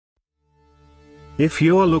If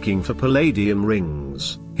you're looking for Palladium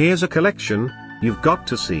rings, here's a collection you've got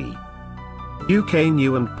to see. UK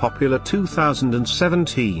New and Popular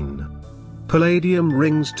 2017 Palladium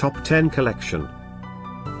Rings Top 10 Collection.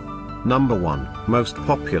 Number 1, Most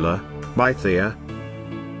Popular, by Theia.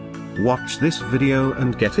 Watch this video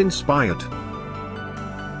and get inspired.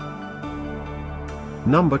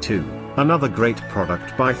 Number 2, another great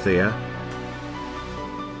product by Theia.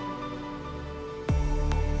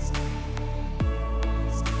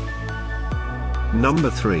 Number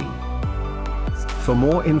 3. For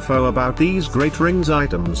more info about these great rings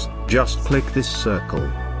items, just click this circle.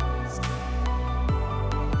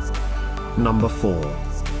 Number 4.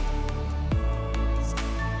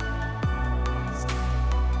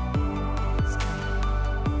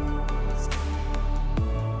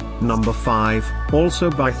 Number 5,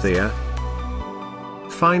 also by Theia.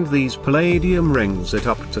 Find these Palladium rings at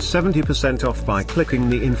up to 70% off by clicking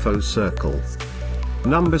the info circle.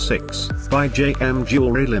 Number 6, by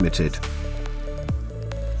Jewellery Limited.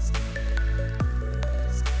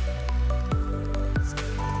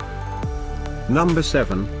 Number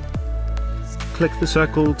 7. Click the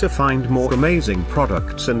circle to find more amazing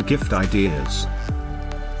products and gift ideas.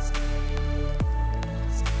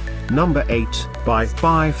 Number 8, by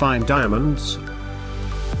Fine Diamonds.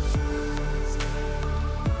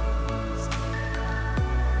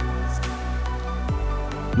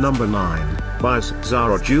 Number 9, by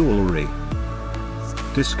Zara Jewellery.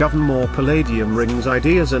 Discover more Palladium rings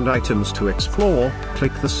ideas and items to explore,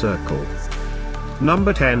 click the circle.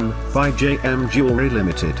 Number 10, by Jewellery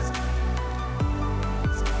Limited.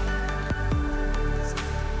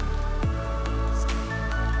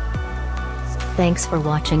 Thanks for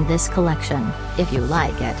watching this collection. If you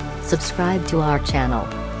like it, subscribe to our channel.